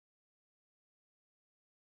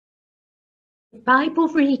Bible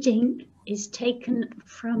reading is taken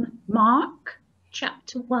from Mark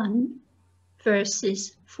chapter 1,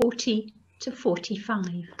 verses 40 to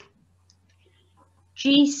 45.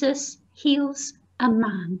 Jesus heals a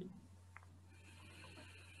man.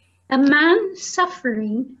 A man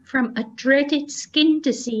suffering from a dreaded skin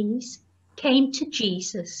disease came to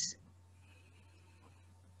Jesus,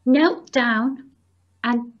 knelt down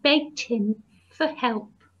and begged him for help.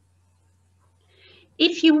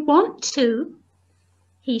 "If you want to,"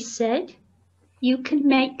 he said, "you can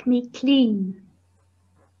make me clean."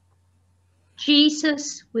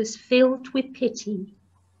 Jesus was filled with pity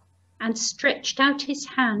and stretched out his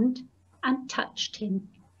hand and touched him.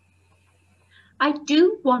 "I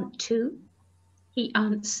do want to," he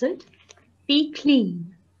answered. "Be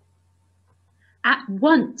clean." At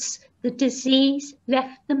once the disease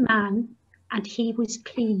left the man and he was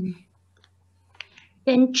clean.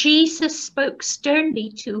 Then Jesus spoke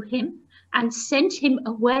sternly to him and sent him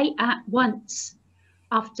away at once,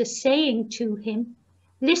 after saying to him,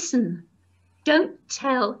 "Listen, don't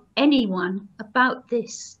tell anyone about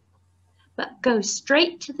this, but go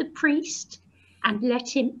straight to the priest and let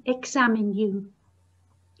him examine you.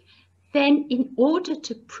 Then, in order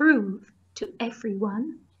to prove to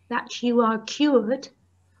everyone that you are cured,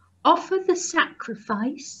 offer the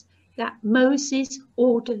sacrifice that Moses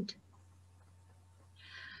ordered."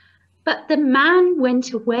 But the man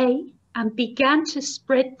went away and began to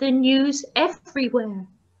spread the news everywhere.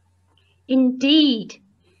 Indeed,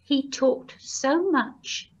 he talked so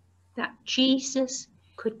much that Jesus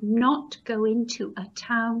could not go into a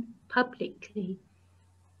town publicly.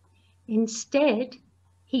 Instead,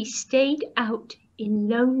 he stayed out in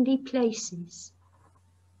lonely places,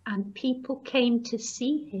 and people came to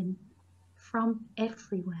see him from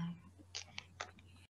everywhere.